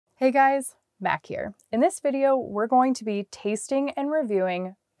Hey guys, Mac here. In this video, we're going to be tasting and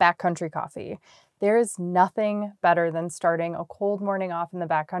reviewing backcountry coffee. There is nothing better than starting a cold morning off in the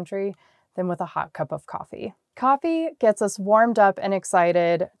backcountry than with a hot cup of coffee. Coffee gets us warmed up and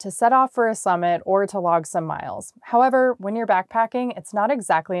excited to set off for a summit or to log some miles. However, when you're backpacking, it's not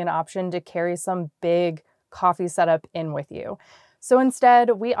exactly an option to carry some big coffee setup in with you. So instead,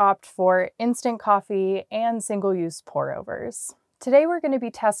 we opt for instant coffee and single-use pour-overs. Today, we're going to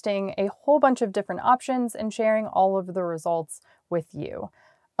be testing a whole bunch of different options and sharing all of the results with you.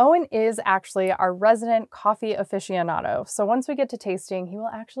 Owen is actually our resident coffee aficionado, so once we get to tasting, he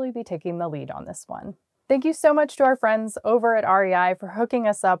will actually be taking the lead on this one. Thank you so much to our friends over at REI for hooking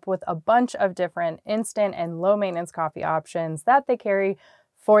us up with a bunch of different instant and low maintenance coffee options that they carry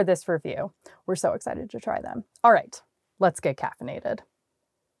for this review. We're so excited to try them. All right, let's get caffeinated.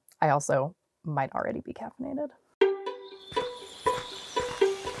 I also might already be caffeinated.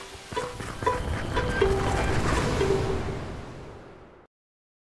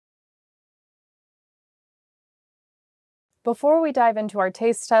 Before we dive into our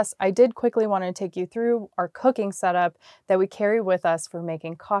taste test, I did quickly want to take you through our cooking setup that we carry with us for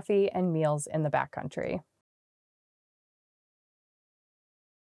making coffee and meals in the backcountry.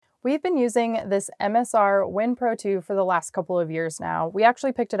 We've been using this MSR Win Pro 2 for the last couple of years now. We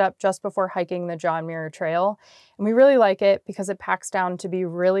actually picked it up just before hiking the John Muir Trail, and we really like it because it packs down to be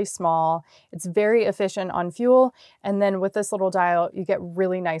really small. It's very efficient on fuel, and then with this little dial, you get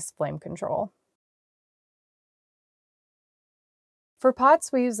really nice flame control. For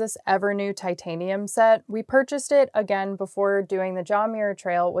pots, we use this ever-new titanium set. We purchased it again before doing the John Muir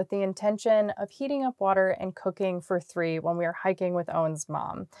Trail with the intention of heating up water and cooking for 3 when we were hiking with Owen's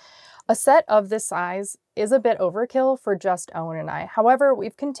mom. A set of this size is a bit overkill for just Owen and I. However,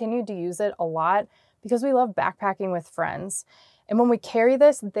 we've continued to use it a lot because we love backpacking with friends. And when we carry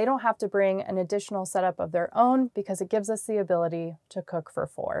this, they don't have to bring an additional setup of their own because it gives us the ability to cook for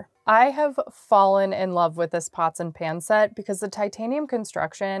 4. I have fallen in love with this pots and pan set because the titanium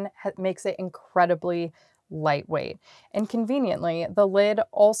construction makes it incredibly lightweight. And conveniently, the lid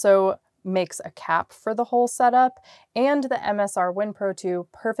also makes a cap for the whole setup, and the MSR Win Pro 2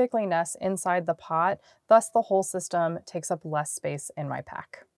 perfectly nests inside the pot, thus the whole system takes up less space in my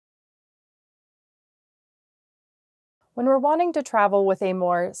pack. When we're wanting to travel with a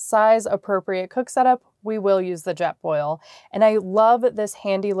more size-appropriate cook setup, we will use the Jetboil. And I love this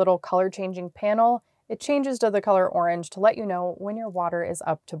handy little color-changing panel. It changes to the color orange to let you know when your water is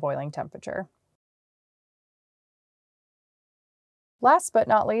up to boiling temperature. Last but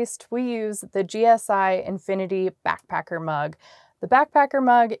not least, we use the GSI Infinity Backpacker Mug. The Backpacker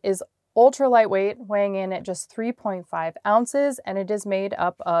Mug is ultra lightweight, weighing in at just 3.5 ounces, and it is made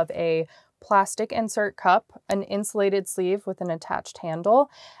up of a plastic insert cup, an insulated sleeve with an attached handle,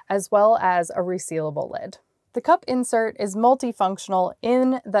 as well as a resealable lid. The cup insert is multifunctional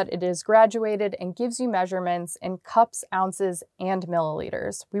in that it is graduated and gives you measurements in cups, ounces, and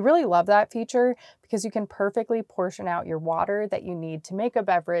milliliters. We really love that feature because you can perfectly portion out your water that you need to make a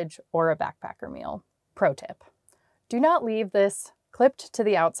beverage or a backpacker meal. Pro tip: do not leave this clipped to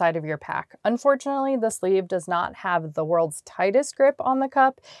the outside of your pack. Unfortunately, the sleeve does not have the world's tightest grip on the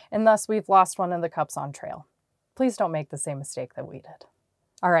cup, and thus we've lost one of the cups on trail. Please don't make the same mistake that we did.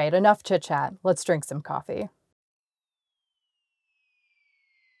 All right, enough chit chat. Let's drink some coffee.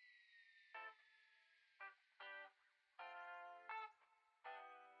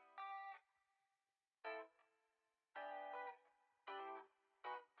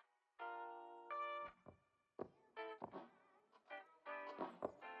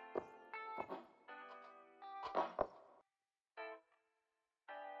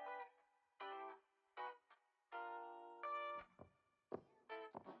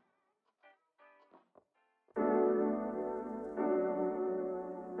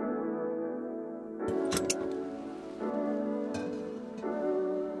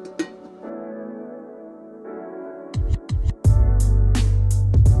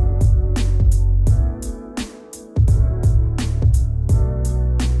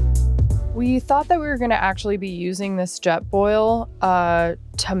 We thought that we were going to actually be using this Jetboil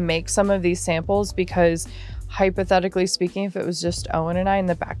to make some of these samples because, hypothetically speaking, if it was just Owen and I in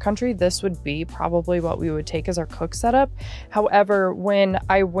the backcountry, this would be probably what we would take as our cook setup. However, when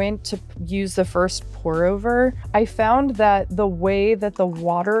I went to use the first pour over, I found that the way that the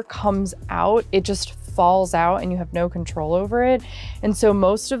water comes out, it just falls out and you have no control over it. And so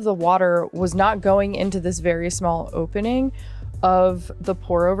most of the water was not going into this very small opening of the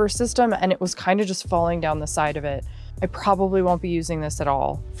pour over system, and it was kind of just falling down the side of it. I probably won't be using this at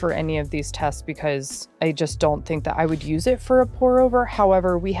all for any of these tests because I just don't think that I would use it for a pour over.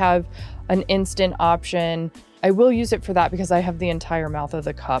 However, we have an instant option. I will use it for that because I have the entire mouth of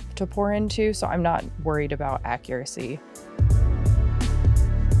the cup to pour into, so I'm not worried about accuracy.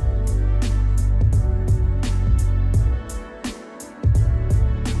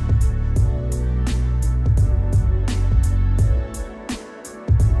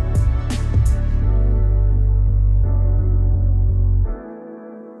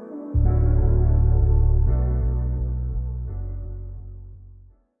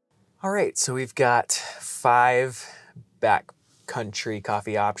 All right, so we've got 5 backcountry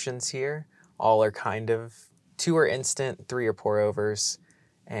coffee options here. All are two are instant, 3 are pour overs,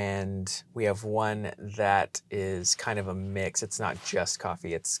 and we have one that is kind of a mix. It's not just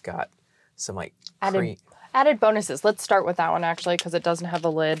coffee, it's got some like added bonuses. Let's start with that one actually because it doesn't have a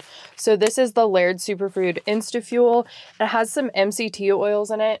lid. So this is the Laird Superfood InstaFuel. It has some MCT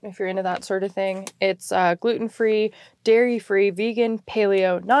oils in it if you're into that sort of thing. It's gluten-free, dairy-free, vegan,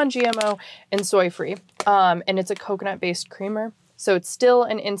 paleo, non-GMO, and soy-free. And it's a coconut-based creamer. So it's still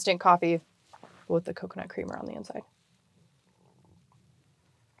an instant coffee with the coconut creamer on the inside.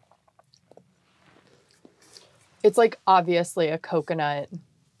 It's like obviously a coconut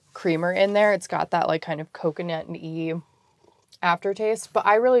creamer in there. It's got that like kind of coconut-y aftertaste, but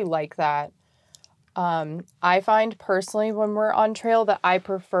I really like that. I find personally when we're on trail that I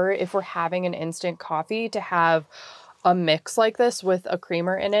prefer, if we're having an instant coffee, to have a mix like this with a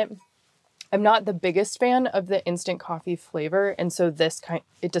creamer in it. I'm not the biggest fan of the instant coffee flavor, and so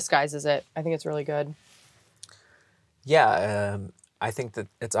it disguises it. I think it's really good. Yeah, I think that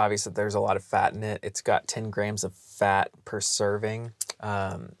it's obvious that there's a lot of fat in it. It's got 10 grams of fat per serving.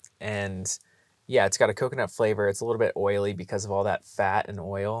 And yeah, it's got a coconut flavor. It's a little bit oily because of all that fat and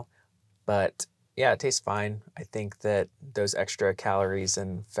oil, but yeah, it tastes fine. I think that those extra calories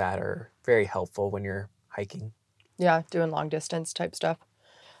and fat are very helpful when you're hiking. Yeah, doing long distance type stuff.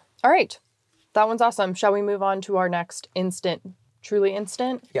 All right, that one's awesome. Shall we move on to our next instant, truly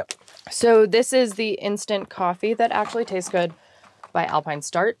instant? Yep. So this is the instant coffee that actually tastes good by Alpine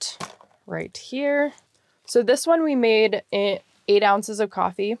Start right here. So this one we made 8 ounces of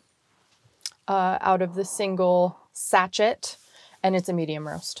coffee out of the single sachet, and it's a medium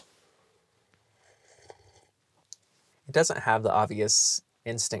roast. It doesn't have the obvious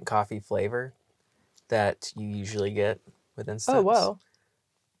instant coffee flavor that you usually get with instant. Oh, whoa.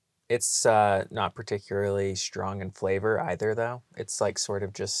 It's not particularly strong in flavor either, though. It's like sort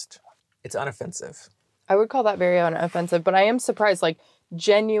of just, it's unoffensive. I would call that very unoffensive, but I am surprised, like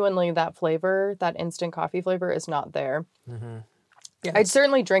genuinely that flavor, that instant coffee flavor is not there. Mm-hmm. Yeah, I'd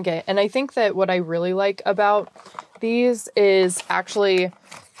certainly drink it. And I think that what I really like about these is actually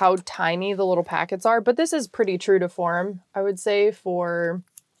how tiny the little packets are. But this is pretty true to form, I would say, for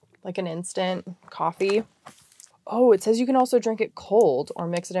like an instant coffee. Oh, it says you can also drink it cold or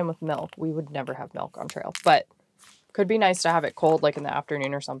mix it in with milk. We would never have milk on trail, but could be nice to have it cold like in the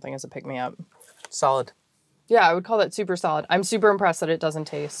afternoon or something as a pick-me-up. Solid. Yeah, I would call that super solid. I'm super impressed that it doesn't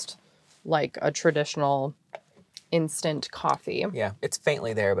taste like a traditional instant coffee. Yeah, it's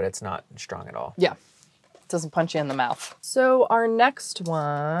faintly there, but it's not strong at all. Yeah, it doesn't punch you in the mouth. So our next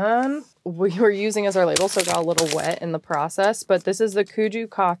one we were using as our label, so it got a little wet in the process, but this is the Kuju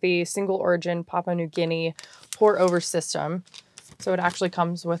Coffee Single Origin Papua New Guinea Pour Over System. So it actually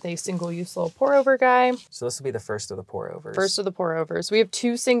comes with a single-use little pour-over guy. So this will be the first of the pour-overs. First of the pour-overs. We have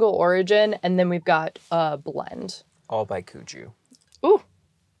 2 single origin, and then we've got a blend. All by Kuju. Ooh,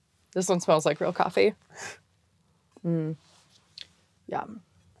 this one smells like real coffee. Yeah.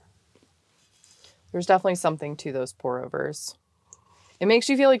 There's definitely something to those pour-overs. It makes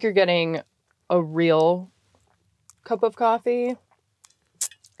you feel like you're getting a real cup of coffee.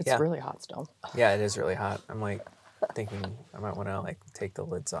 It's really hot still. Yeah, it is really hot. I'm like thinking I might want to like take the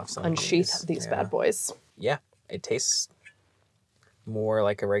lids off some Unsheath these bad boys. Yeah, it tastes more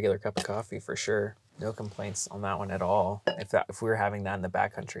like a regular cup of coffee for sure. No complaints on that one at all. If we were having that in the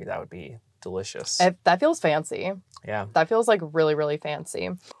backcountry, that would be delicious. That feels fancy. Yeah. That feels like really, really fancy.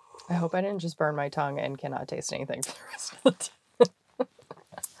 I hope I didn't just burn my tongue and cannot taste anything for the rest of the time.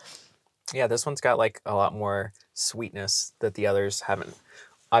 Yeah, this one's got like a lot more sweetness that the others haven't.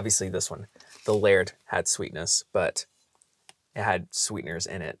 Obviously this one, the Laird, had sweetness, but it had sweeteners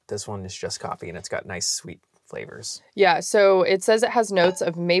in it. This one is just coffee and it's got nice sweet flavors. Yeah, so it says it has notes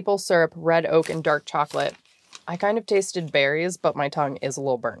of maple syrup, red oak, and dark chocolate. I kind of tasted berries, but my tongue is a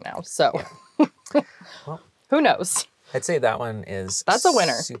little burnt now, so yeah. Well, who knows? I'd say that one is That's a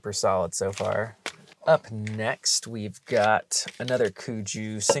winner. Super solid so far. Up next, we've got another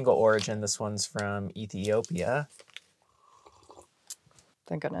Kuju single origin. This one's from Ethiopia.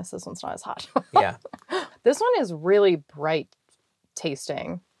 Thank goodness this one's not as hot. Yeah. This one is really bright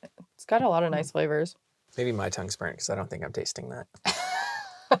tasting. It's got a lot of nice flavors. Maybe my tongue's burnt because I don't think I'm tasting that.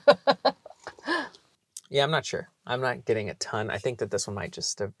 Yeah, I'm not sure. I'm not getting a ton. I think that this one might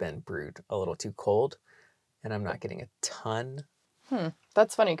just have been brewed a little too cold, and I'm not getting a ton.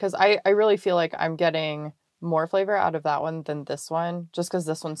 That's funny because I really feel like I'm getting more flavor out of that one than this one, just because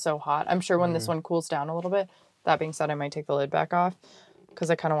this one's so hot. I'm sure when this one cools down a little bit, that being said, I might take the lid back off because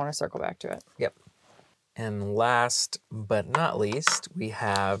I kind of want to circle back to it. Yep. And last but not least, we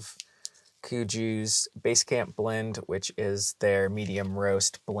have Kuju's Base Camp blend, which is their medium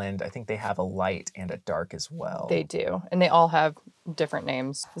roast blend. I think they have a light and a dark as well. They do. And they all have different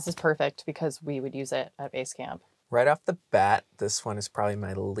names. This is perfect because we would use it at Base Camp. Right off the bat, this one is probably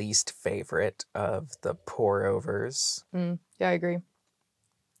my least favorite of the pour overs. Yeah, I agree.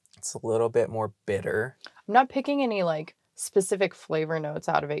 It's a little bit more bitter. I'm not picking any like specific flavor notes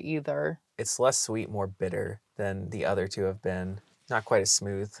out of it either. It's less sweet, more bitter than the other two have been. Not quite as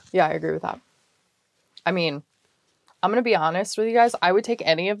smooth. Yeah, I agree with that. I mean, I'm going to be honest with you guys. I would take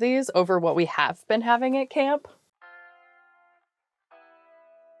any of these over what we have been having at camp.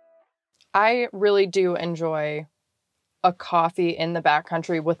 I really do enjoy a coffee in the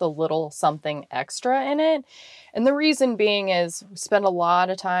backcountry with a little something extra in it. And the reason being is we spend a lot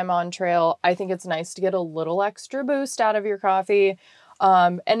of time on trail. I think it's nice to get a little extra boost out of your coffee.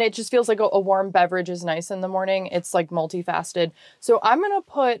 And it just feels like a warm beverage is nice in the morning. It's like multifaceted. So I'm going to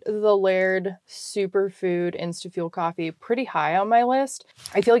put the Laird Superfood Insta-Fuel coffee pretty high on my list.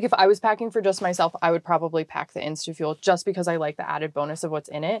 I feel like if I was packing for just myself, I would probably pack the Insta-Fuel just because I like the added bonus of what's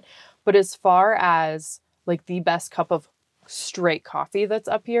in it. But as far as like the best cup of straight coffee that's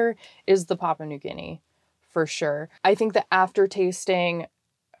up here is the Papua New Guinea for sure. I think that after tasting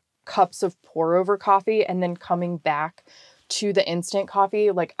cups of pour over coffee and then coming back to the instant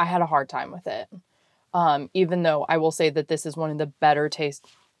coffee, like I had a hard time with it. Even though I will say that this is one of the better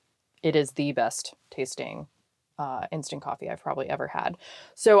it is the best tasting instant coffee I've probably ever had.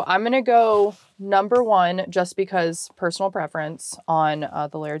 So I'm going to go number 1, just because personal preference, on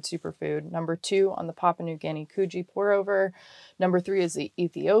the Laird Superfood. Number 2 on the Papua New Guinea Kuji pour over. Number 3 is the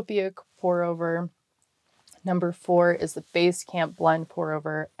Ethiopia pour over. Number 4 is the Base Camp blend pour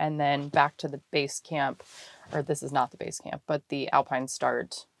over. And then back to the Base Camp, or this is not the Base Camp, but the Alpine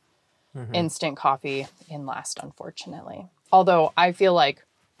Start instant coffee in last, unfortunately. Although I feel like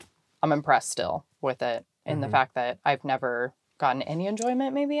I'm impressed still with it. And the fact that I've never gotten any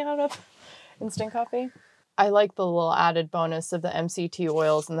enjoyment maybe out of instant coffee. I like the little added bonus of the MCT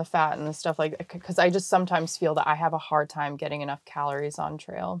oils and the fat and the stuff like that, because I just sometimes feel that I have a hard time getting enough calories on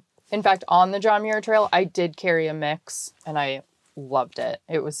trail. In fact, on the John Muir Trail, I did carry a mix and I loved it.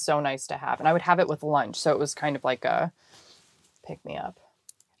 It was so nice to have. And I would have it with lunch. So it was kind of like a pick me up.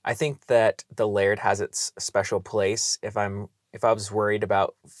 I think that the Laird has its special place. If I was worried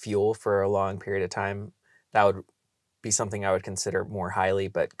about fuel for a long period of time, that would be something I would consider more highly.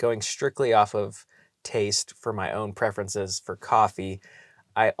 But going strictly off of taste for my own preferences for coffee,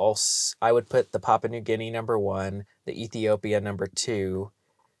 I would put the Papua New Guinea number 1, the Ethiopia number 2,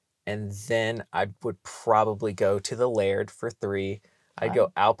 and then I would probably go to the Laird for 3. I'd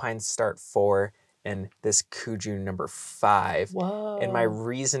go Alpine Start 4, and this Kuju number 5. Whoa. And my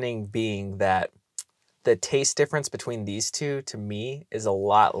reasoning being that the taste difference between these two, to me, is a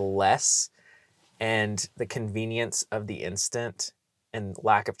lot less. And the convenience of the instant and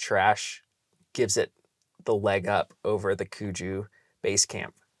lack of trash gives it the leg up over the Kuju Base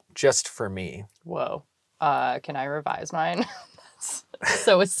Camp, just for me. Whoa. Can I revise mine?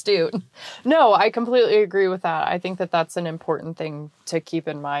 So astute. No, I completely agree with that. I think that that's an important thing to keep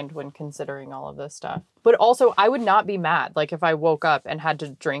in mind when considering all of this stuff. But also, I would not be mad, like, if I woke up and had to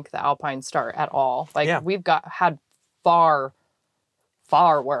drink the Alpine Start at all. Like, we've had far,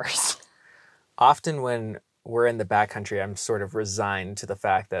 far worse. Often when we're in the backcountry, I'm sort of resigned to the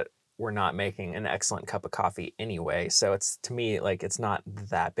fact that we're not making an excellent cup of coffee anyway. So it's, to me, like, it's not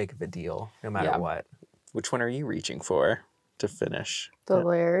that big of a deal, no matter what. Which one are you reaching for to finish? The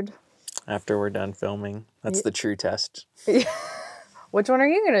Laird. After we're done filming. That's the true test. Which one are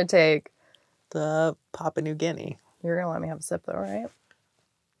you going to take? The Papua New Guinea. You're going to let me have a sip though, right?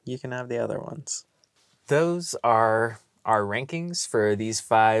 You can have the other ones. Those are our rankings for these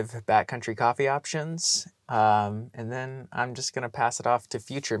 5 backcountry coffee options. And then I'm just going to pass it off to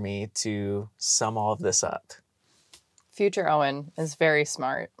future me to sum all of this up. Future Owen is very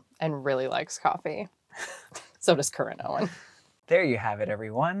smart and really likes coffee. So does current Owen. There you have it,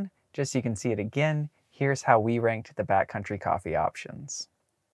 everyone. Just so you can see it again, here's how we ranked the backcountry coffee options.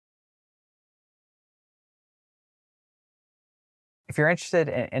 If you're interested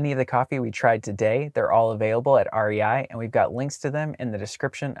in any of the coffee we tried today, they're all available at REI, and we've got links to them in the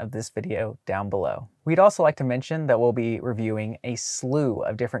description of this video down below. We'd also like to mention that we'll be reviewing a slew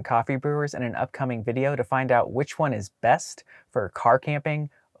of different coffee brewers in an upcoming video to find out which one is best for car camping,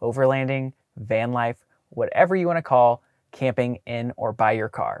 overlanding, van life, whatever you want to call camping in or by your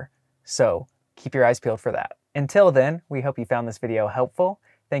car. So keep your eyes peeled for that. Until then, we hope you found this video helpful.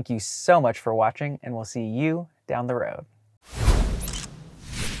 Thank you so much for watching, and we'll see you down the road.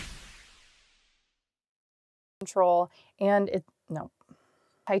 Control and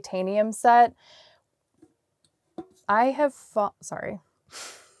titanium set. I have sorry.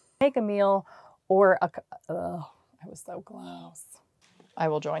 Make a meal or a I was so close. I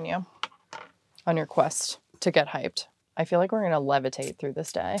will join you on your quest to get hyped. I feel like we're gonna levitate through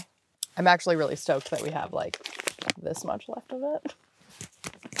this day. I'm actually really stoked that we have like this much left of it.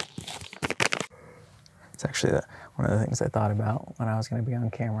 It's actually one of the things I thought about when I was going to be on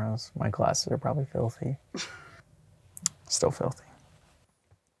camera. Was my glasses are probably filthy. Still filthy.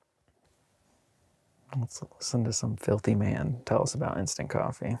 Let's listen to some filthy man tell us about instant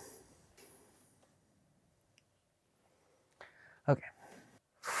coffee. Okay.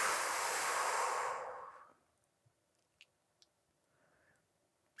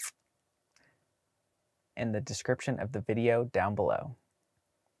 In the description of the video down below.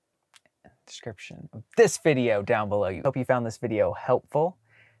 Description of this video down below. Hope you found this video helpful.